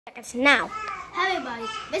Seconds now. Hi everybody,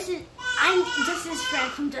 I'm Justin's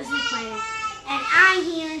friend from Justin's Planet, and I'm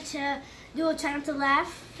here to do a try not to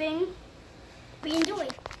laugh thing. We enjoy.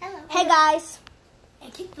 Hello. Hey guys.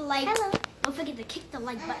 And kick the like. Hello. Don't forget to kick the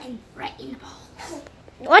like button right in the balls.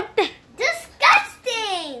 What the?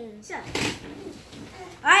 Disgusting! So,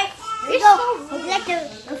 alright, here we go. Hope you like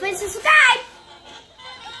to subscribe.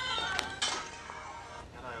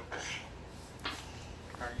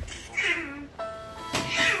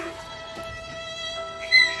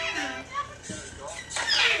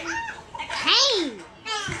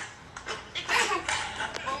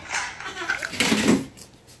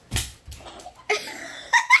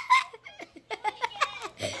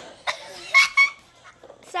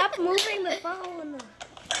 Stop moving the phone.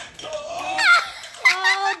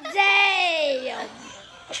 Oh, damn.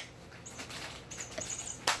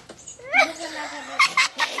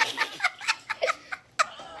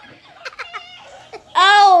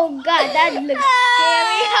 Oh, God, that looks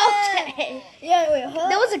scary. Okay. Yeah, wait, hold on.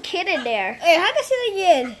 There was a kid in there. Wait, how can I see it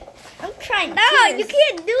again? I'm trying. No, you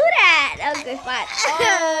can't do that. Okay, fine.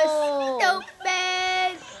 Oh.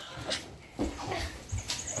 Stupid.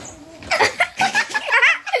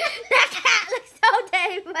 That cat looks so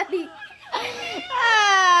damn funny.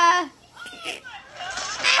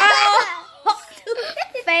 Oh,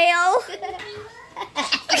 fail.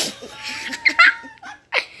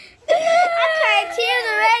 I'm crying tears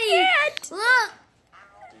already. Look.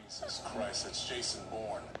 Jesus Christ, it's Jason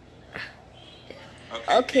Bourne.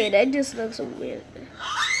 Okay, that just looks so weird.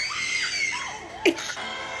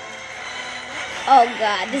 Oh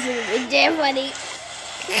God, this is damn funny.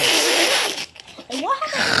 What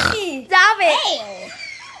happened to me? Stop it.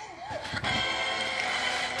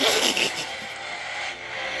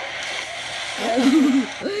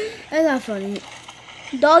 That's not funny.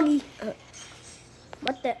 Doggy.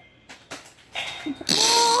 What the? Boy,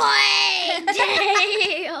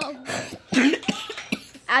 damn.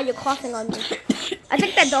 Ow, you're coughing on me. I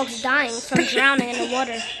think that dog's dying from drowning in the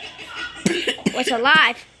water. What's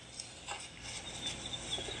alive?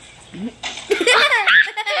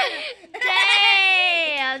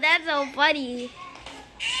 Damn, that's so funny.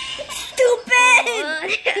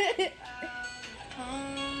 Stupid.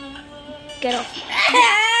 Get off.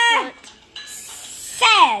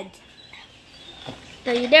 Sad.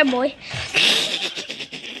 Are you there, boy?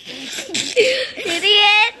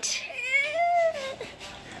 Idiot.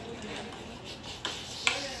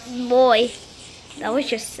 Boy, that was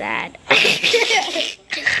just sad.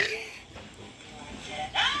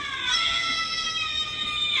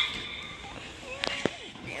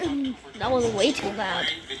 That was way too loud.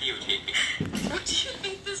 What do you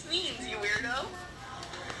think this means, you weirdo?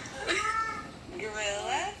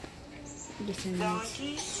 Gorilla?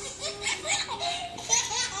 Donkey?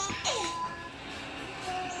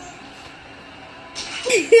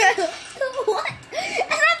 What?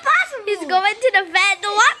 That's not possible. He's going to the vet.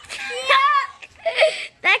 What?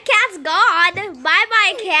 That cat's gone.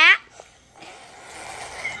 Bye-bye, cat.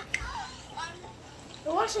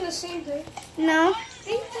 We're watching the same thing. No.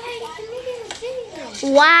 They died at the beginning of the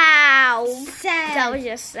video. Wow. Sad. That was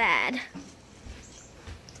just sad.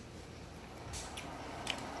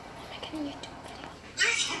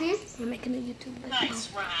 We're making a YouTube video. Nice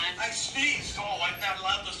rhyme. I sneezed. Oh, I'm not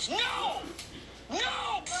allowed to sneeze. No!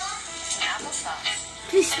 No!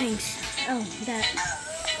 Applesauce. This stinks. Oh, that.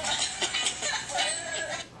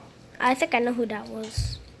 I think I know who that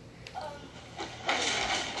was.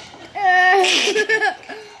 They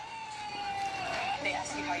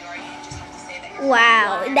ask you how you are, you just have to say that you're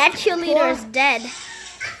Wow, that cheerleader is dead.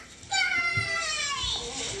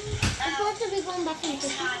 I'm supposed to be going back in the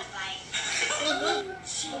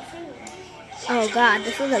Oh God,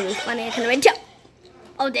 this is gonna be funny. I can already tell.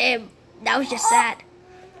 Oh damn, that was just sad.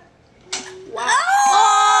 Wow.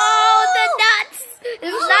 Oh, the nuts!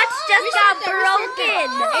 His nuts just got broken.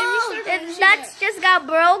 His nuts just got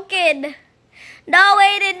broken. No,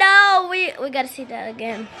 wait, no. We gotta see that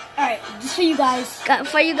again. Alright, just for you guys.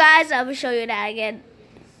 For you guys, I will show you that again.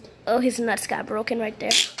 Oh, his nuts got broken right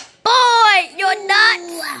there. Boy, you're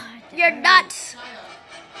nuts. You're nuts.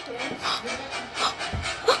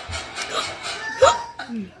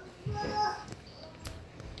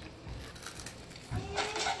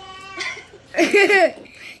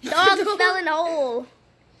 Dog fell in a hole.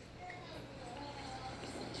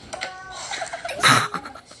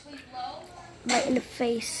 Right in the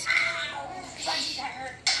face.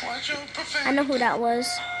 I know who that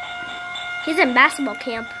was. He's in basketball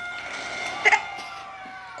camp.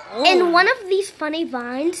 In one of these funny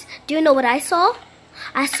vines, do you know what I saw?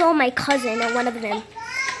 I saw my cousin in one of them.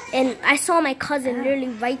 And I saw my cousin literally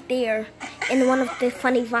right there in one of the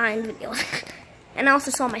funny Vine videos. And I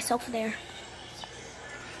also saw myself there.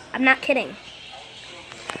 I'm not kidding.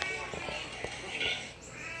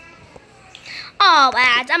 Oh,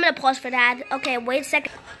 ads. I'm gonna pause for that. Okay, wait a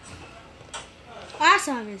second.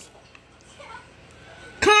 Awesome.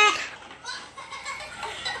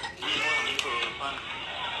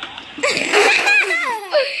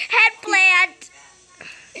 Head plant.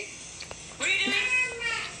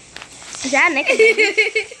 Is that a naked woman?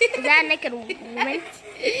 Is that a naked woman?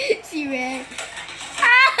 She ran.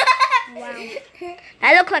 Wow.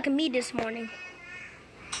 I look like me this morning.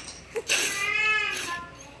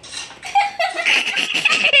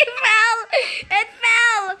 It fell. It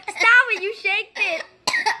fell. Stop it. You shaked it.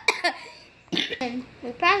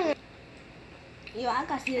 Yo, I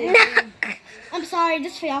gotta see that. I'm sorry,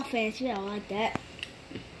 just for y'all fans. We don't like that.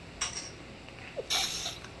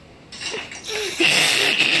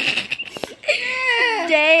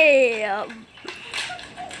 Damn.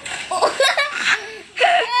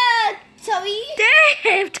 Tubby.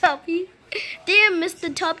 Damn, Tubby. Damn,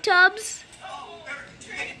 Mr. Tub Tubs.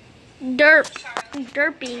 Derp.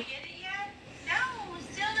 Derpy. No,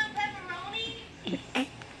 still no pepperoni.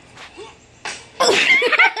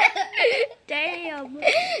 Damn.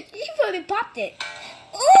 You probably popped it.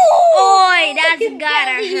 Oi, that's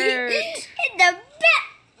gotta hurt. In the back.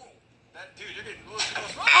 That dude, you're getting a little too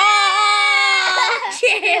close. Oh,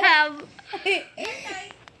 damn.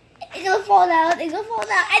 It's gonna fall down. It's gonna fall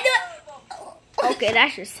down. I knew it. Okay,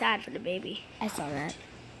 that's just sad for the baby. I saw that.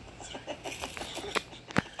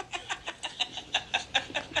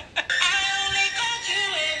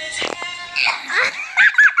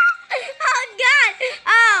 Oh God!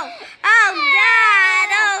 Oh God!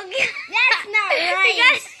 Oh God! That's not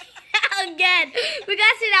right. Oh God! We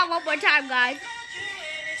gotta see that one more time, guys.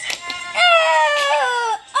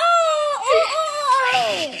 Oh!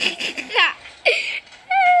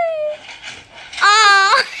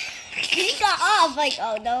 He got off. Like,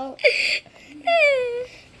 oh no.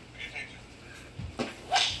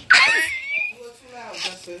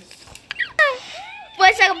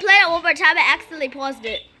 Wait a second, play it one more time. I accidentally paused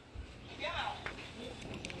it.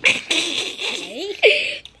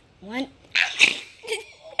 Okay. One.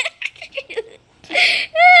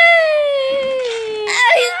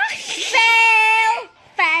 Fail!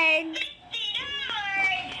 Fang!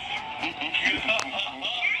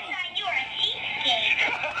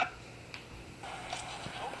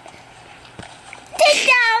 Take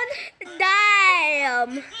down!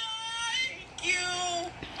 Damn!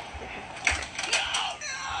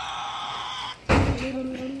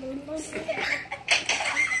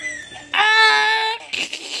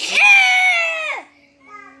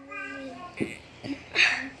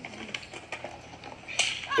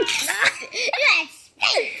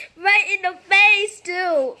 Right in the face,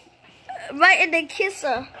 too. Right in the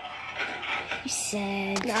kisser. You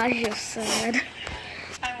said. Nah, you're sad.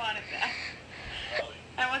 I want it back.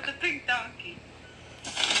 I want the pink donkey.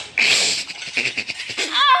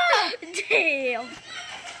 Oh, damn.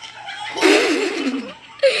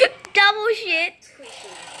 Double shit.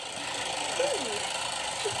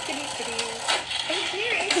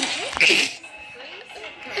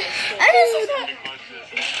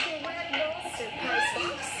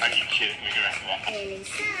 Are you kidding me?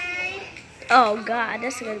 Oh God,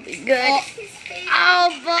 that's gonna be good. Oh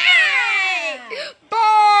boy,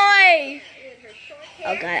 boy.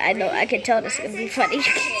 Oh God, I know. I can tell this is gonna be funny.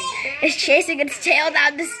 It's chasing its tail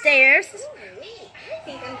down the stairs.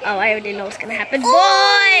 Oh, I already know what's gonna happen.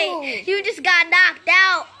 Boy, you just got knocked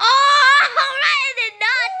out. Oh, right in the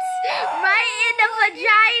nuts, right in the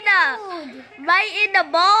vagina, right in the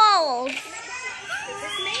balls.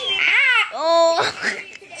 Oh.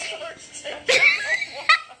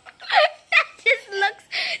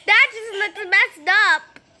 That just looks messed up.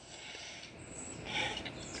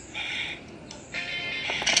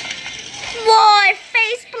 Boy,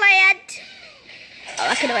 face plant. Oh,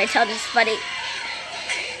 I can already tell this is funny.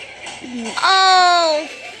 Oh,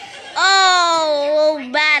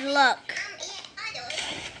 bad luck.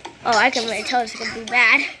 Oh, I can already tell this is gonna be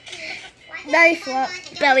bad. Belly flop.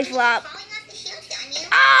 Belly flop.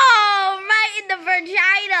 Oh, right in the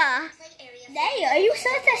vagina. Hey, are you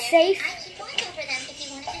sure that's safe?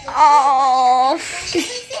 Oh.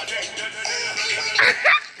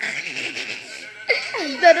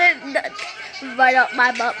 Right up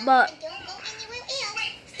my butt.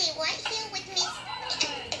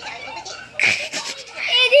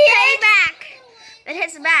 Idiot! Back. It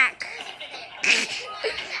hits back.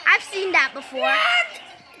 I've seen that before.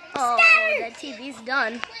 Oh, the TV's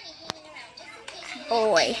done.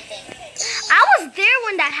 Boy. I was there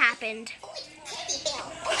when that happened.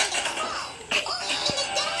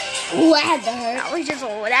 Ooh, that had to hurt. That was just,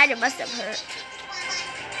 oh, that must have hurt.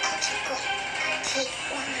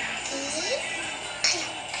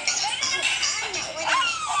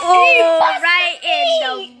 Oh, right in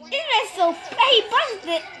the, It's so he busted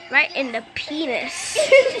it. right in the penis.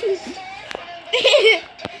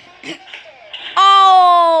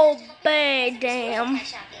 Oh, damn.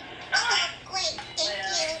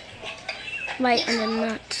 Right in the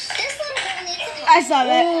nuts. I saw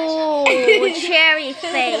that. Oh, cherry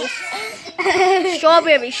face.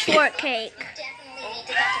 Strawberry shortcake.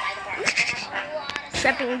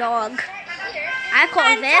 Stepping dog. I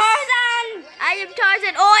call this. Tarzan. I am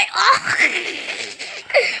Tarzan. Oi! Oh!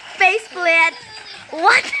 Face plant.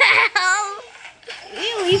 What the hell?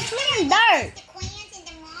 Ew, he's flinging dirt.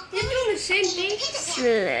 He's doing the same thing. Slow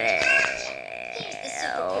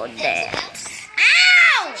dance.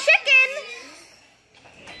 Ow! Chicken!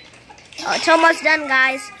 Oh, it's almost done,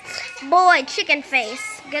 guys. Boy, chicken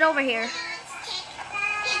face. Get over here.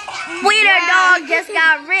 Wiener dog just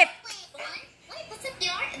got ripped.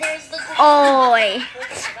 Oi.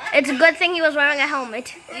 It's a good thing he was wearing a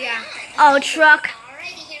helmet. Yeah. Oh, truck.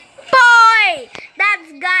 Boy!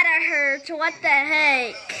 That's gotta hurt. What the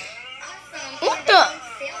heck? What the?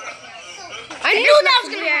 I knew that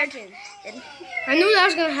was gonna happen. I knew that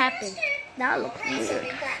was gonna happen. That looks weird.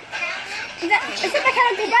 It's like I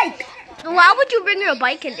had a bike. Why would you bring your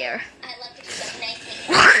bike in there?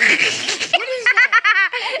 What is that?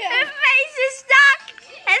 His face is stuck.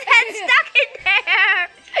 His head's stuck in there.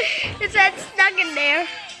 His head's stuck in there.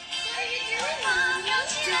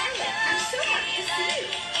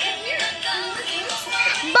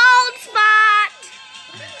 Bald spot.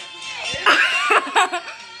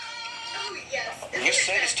 You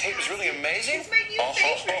say this tape is really amazing?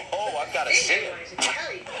 Oh, I've got to see it.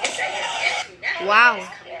 Wow.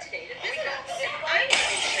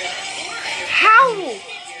 How?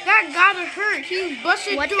 That gotta hurt. He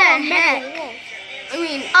busted What through the a metal heck? wall. I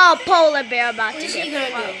mean, Oh, polar bear about to what is he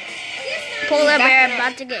get gonna do? polar Back bear up.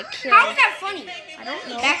 about to get killed. How is that funny? I don't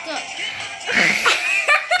know. Back up.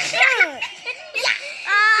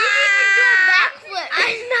 Backflip. I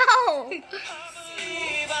know.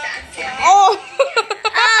 Oh.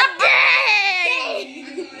 Oh, dang.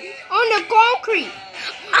 On the concrete.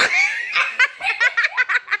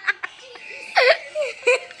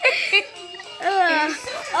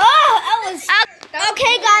 Oh, that was.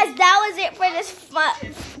 Okay, guys, that was it for this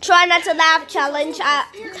try not to laugh challenge. How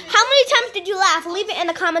many times did you laugh? Leave it in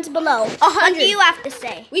the comments below. 100. What do you have to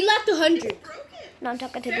say? We left 100. No, I'm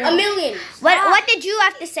talking to you. 1,000,000. What did you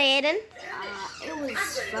have to say, Aiden? It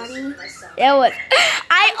was funny. It was.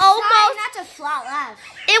 I almost. Not to flat laugh.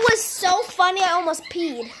 It was so funny. I almost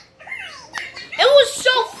peed. It was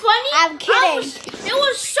so funny. I'm kidding. It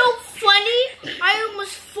was so funny. I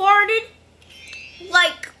almost farted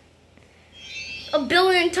like 1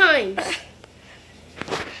 billion times.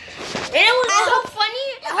 And it was so funny.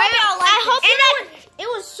 I hope it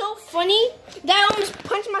was so funny that I almost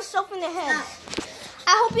punched myself in the head.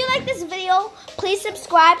 I hope you like this video. Please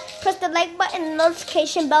subscribe, press the like button, and the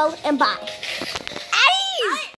notification bell, and bye.